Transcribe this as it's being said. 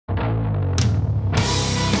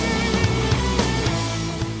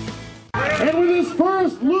his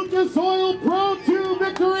first Lucas Oil Pro 2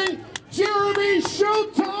 victory, Jeremy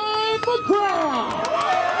Showtime McGrath.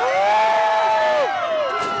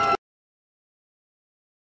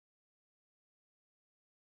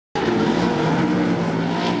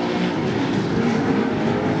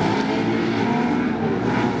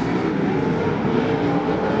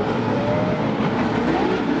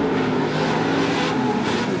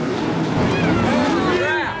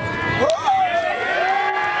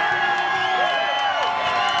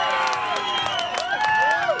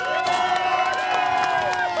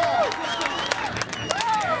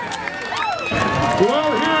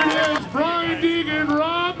 Well, here it is, Brian Deegan,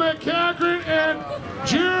 Rob McCagran, and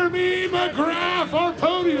Jeremy McGrath, our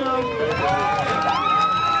podium.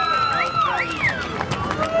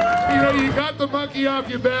 You know, you got the monkey off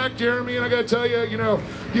your back, Jeremy, and I gotta tell you, you know,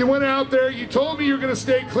 you went out there, you told me you're gonna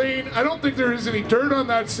stay clean. I don't think there is any dirt on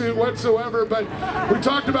that suit whatsoever, but we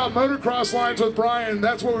talked about motocross lines with Brian,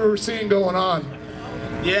 that's what we were seeing going on.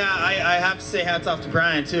 Yeah, I have to say hats off to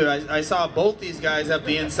Brian too. I saw both these guys up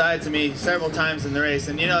the insides of me several times in the race,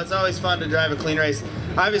 and you know, it's always fun to drive a clean race.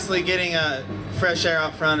 Obviously getting fresh air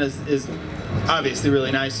out front is obviously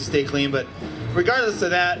really nice to stay clean, but regardless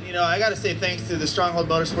of that, you know, I gotta say thanks to the Stronghold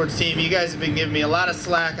Motorsports team. You guys have been giving me a lot of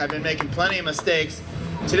slack. I've been making plenty of mistakes.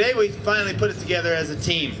 Today we finally put it together as a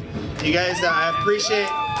team. You guys, I appreciate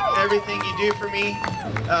everything you do for me.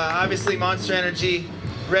 Obviously Monster Energy,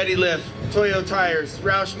 Ready Lift, Toyo Tires,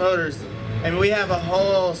 Roush Motors, and we have a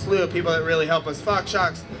whole slew of people that really help us. Fox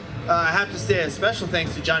Shocks, I have to say a special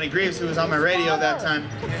thanks to Johnny Greaves, who was on my radio that time,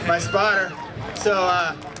 my spotter.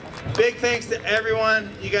 So big thanks to everyone.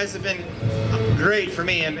 You guys have been great for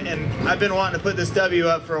me, and I've been wanting to put this W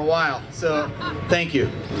up for a while, so thank you.